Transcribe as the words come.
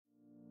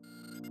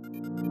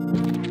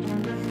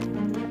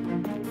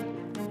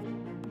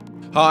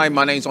Hi,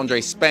 my name's Andre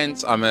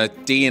Spence. I'm a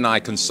D&I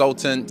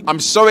consultant. I'm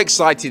so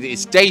excited.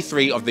 It's day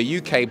 3 of the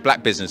UK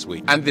Black Business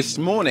Week. And this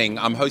morning,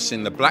 I'm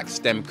hosting the Black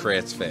STEM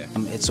Careers Fair.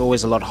 It's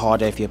always a lot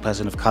harder if you're a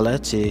person of colour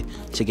to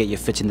get your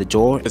foot in the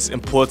door. It's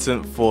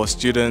important for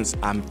students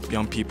and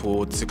young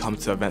people to come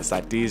to events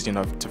like these,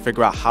 to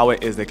figure out how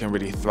it is they can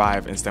really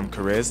thrive in STEM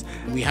careers.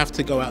 We have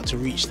to go out to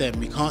reach them.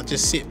 We can't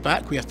just sit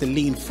back. We have to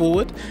lean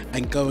forward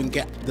and go and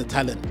get the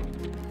talent.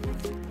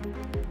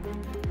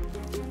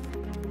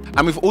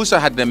 And we've also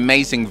had the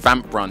amazing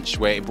Vamp Brunch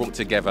where it brought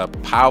together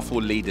powerful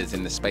leaders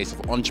in the space of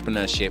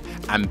entrepreneurship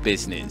and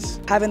business.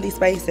 Having these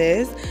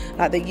spaces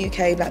like the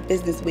UK Black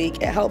Business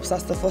Week, it helps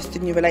us to foster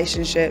new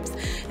relationships.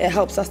 It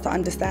helps us to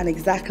understand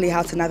exactly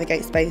how to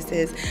navigate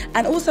spaces.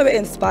 And also it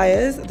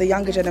inspires the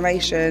younger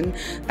generation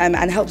and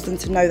helps them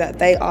to know that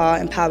they are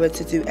empowered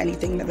to do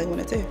anything that they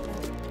want to do.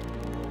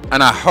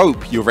 And I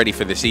hope you're ready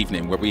for this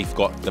evening where we've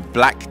got the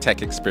Black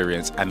Tech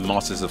Experience and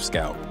Masters of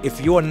Scale.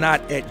 If you're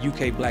not at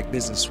UK Black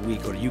Business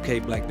Week or the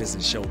UK Black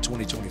Business Show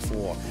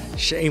 2024,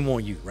 shame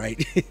on you, right?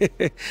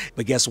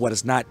 But guess what?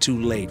 It's not too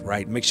late,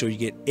 right? Make sure you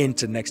get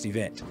into next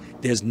event.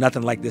 There's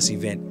nothing like this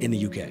event in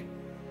the UK.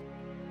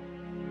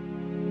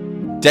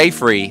 Day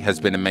 3 has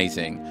been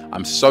amazing.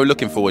 I'm so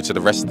looking forward to the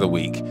rest of the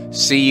week.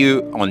 See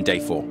you on day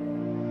 4.